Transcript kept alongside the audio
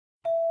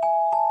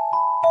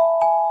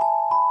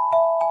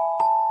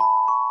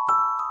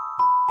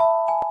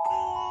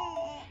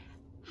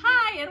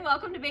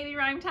Baby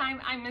Rhyme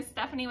Time. I'm Miss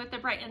Stephanie with the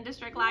Brighton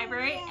District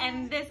Library,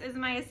 and this is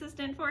my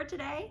assistant for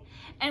today.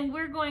 And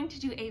we're going to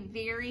do a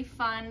very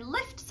fun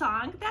lift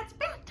song that's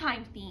bath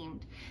time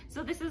themed.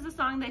 So this is a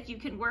song that you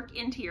can work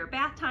into your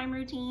bath time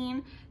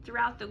routine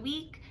throughout the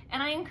week.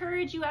 And I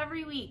encourage you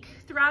every week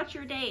throughout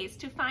your days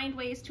to find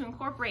ways to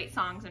incorporate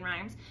songs and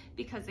rhymes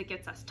because it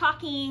gets us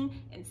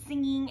talking and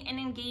singing and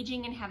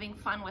engaging and having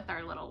fun with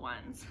our little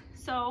ones.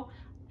 So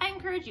I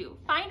encourage you,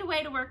 find a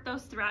way to work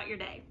those throughout your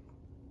day.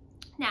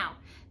 Now,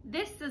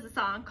 this is a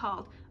song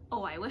called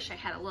Oh, I Wish I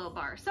Had a Little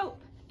Bar of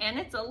Soap, and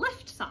it's a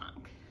lift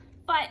song.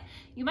 But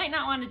you might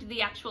not want to do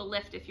the actual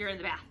lift if you're in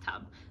the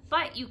bathtub,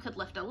 but you could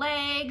lift a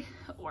leg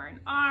or an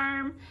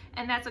arm,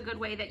 and that's a good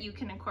way that you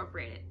can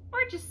incorporate it, or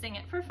just sing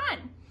it for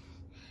fun.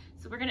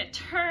 So we're gonna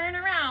turn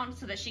around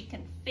so that she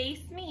can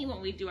face me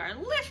when we do our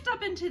lift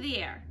up into the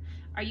air.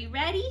 Are you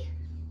ready?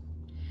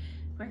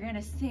 We're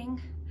gonna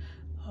sing,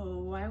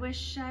 oh, I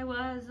wish I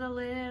was a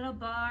little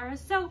bar of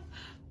soap,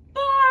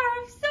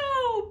 bar of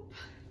soap.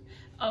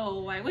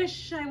 Oh, I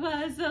wish I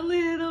was a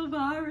little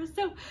bar of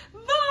soap,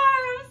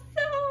 bar of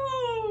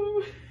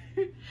soap.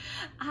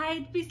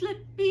 I'd be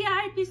slippy,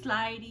 I'd be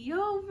slidey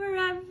over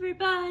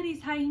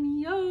everybody's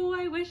hiney. Oh,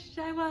 I wish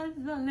I was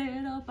a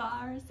little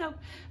bar of soap,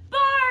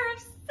 bar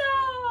of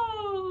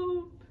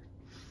soap.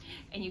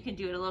 And you can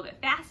do it a little bit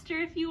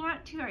faster if you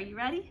want to. Are you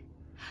ready?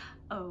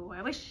 Oh,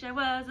 I wish I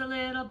was a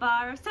little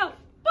bar of soap,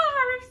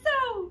 bar of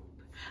soap.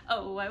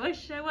 Oh, I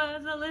wish I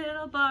was a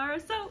little bar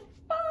of soap,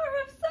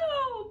 bar of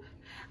soap.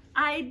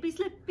 I'd be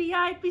slippy,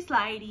 I'd be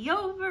slidey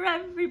over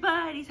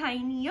everybody's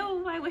hiney.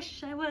 Oh, I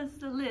wish I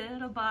was a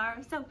little bar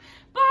of soap,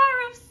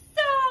 bar of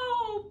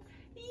soap.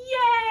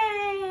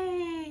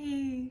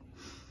 Yay!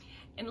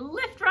 And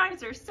lift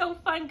rhymes are so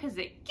fun because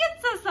it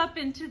gets us up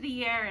into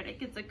the air and it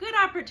gets a good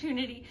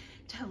opportunity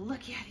to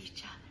look at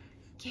each other.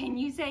 Can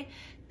you say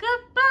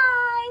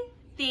goodbye?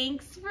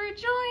 Thanks for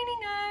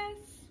joining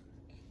us.